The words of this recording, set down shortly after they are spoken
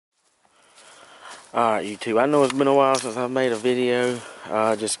Alright, YouTube, I know it's been a while since I've made a video.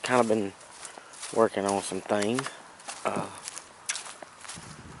 Just kind of been working on some things.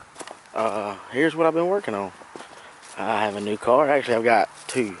 Here's what I've been working on. I have a new car. Actually, I've got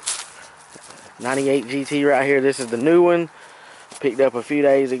two. 98 GT right here. This is the new one. Picked up a few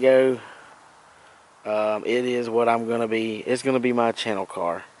days ago. It is what I'm going to be. It's going to be my channel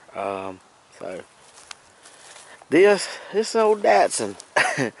car. So, this old Datsun.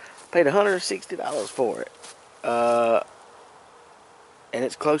 Paid $160 for it. And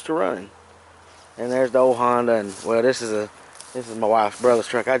it's close to running. And there's the old Honda, and well, this is my wife's brother's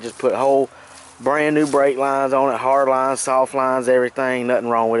truck. I just put whole brand new brake lines on it, hard lines, soft lines, everything. Nothing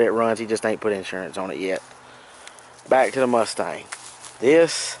wrong with it. It runs. He just ain't put insurance on it yet. Back to the Mustang.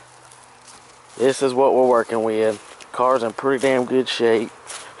 This is what we're working with. Car's in pretty damn good shape.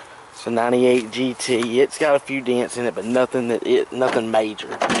 It's a 98 GT. It's got a few dents in it, but nothing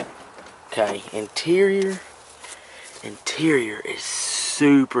major. Okay, interior is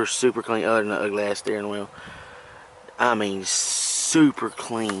super clean, other than the ugly ass steering wheel. I mean, super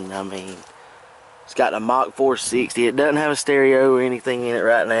clean. I mean, it's got a Mach 460. It doesn't have a stereo or anything in it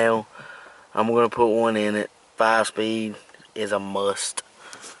right now. I'm gonna put one in it. 5-speed is a must,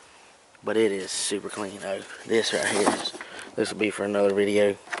 but it is super clean. Oh, this right here, this will be for another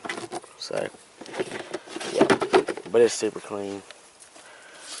video. So, yeah, but it's super clean.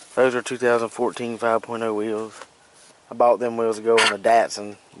 Those are 2014 5.0 wheels. I bought them wheels ago on a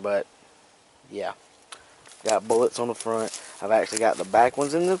Datsun, but yeah, got bullets on the front. I've actually got the back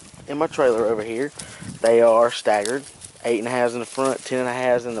ones in my trailer over here. They are staggered, 8.5s in the front,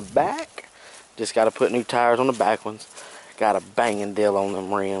 10.5s in the back. Just got to put new tires on the back ones. Got a banging deal on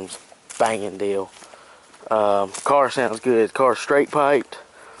them rims, banging deal. Car sounds good. Car's straight piped.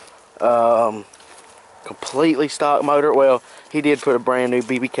 Completely stock motor. Well, he did put a brand new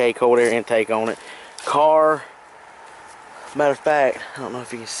BBK cold air intake on it. Car, matter of fact, I don't know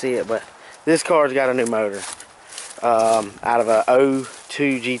if you can see it, but this car's got a new motor. Out of a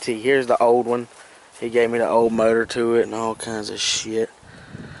 02 GT. Here's the old one. He gave me the old motor to it and all kinds of shit.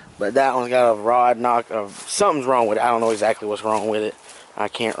 But that one's got a rod knock. Something's wrong with it. I don't know exactly what's wrong with it. I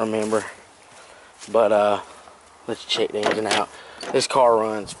can't remember. But let's check the engine out. This car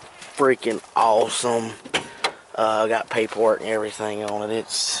runs freaking awesome. Got paperwork and everything on it.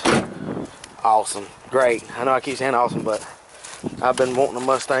 It's awesome. Great. I know I keep saying awesome, but I've been wanting a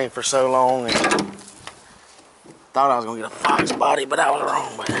Mustang for so long and thought I was going to get a Fox body, but I was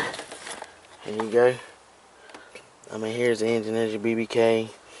wrong. But here you go. I mean, here's the engine. There's your BBK.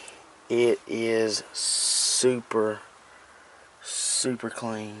 It is super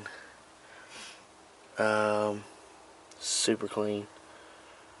clean. Super clean.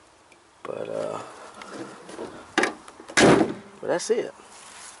 But that's it.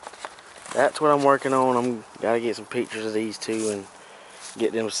 That's what I'm working on. I'm gotta get some pictures of these two and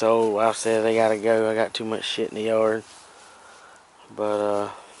get them sold. Wife said they gotta go. I got too much shit in the yard. But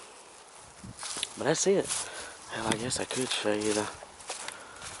that's it. Hell, I guess I could show you the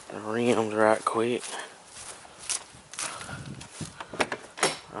rims right quick.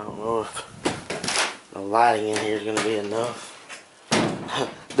 I don't know if the lighting in here is gonna be enough.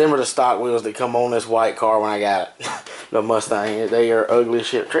 Them are the stock wheels that come on this white car when I got it. The Mustang. They are ugly as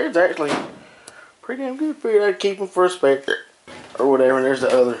shit. Tread's actually pretty damn good. Figured I'd keep them for a spectre or whatever. And there's the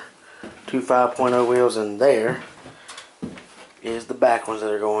other two 5.0 wheels, and there is the back ones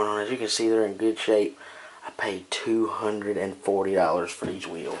that are going on. As you can see, they're in good shape. I paid $240 for these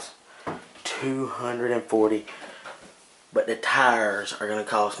wheels. $240. But the tires are going to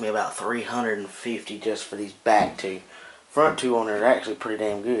cost me about $350 just for these back two. Front two on there are actually pretty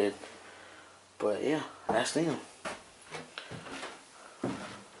damn good. But yeah, that's them.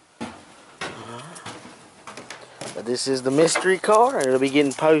 But this is the mystery car, and it'll be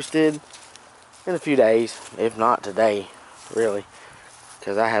getting posted in a few days, if not today, really,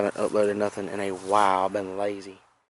 because I haven't uploaded nothing in a while. I've been lazy.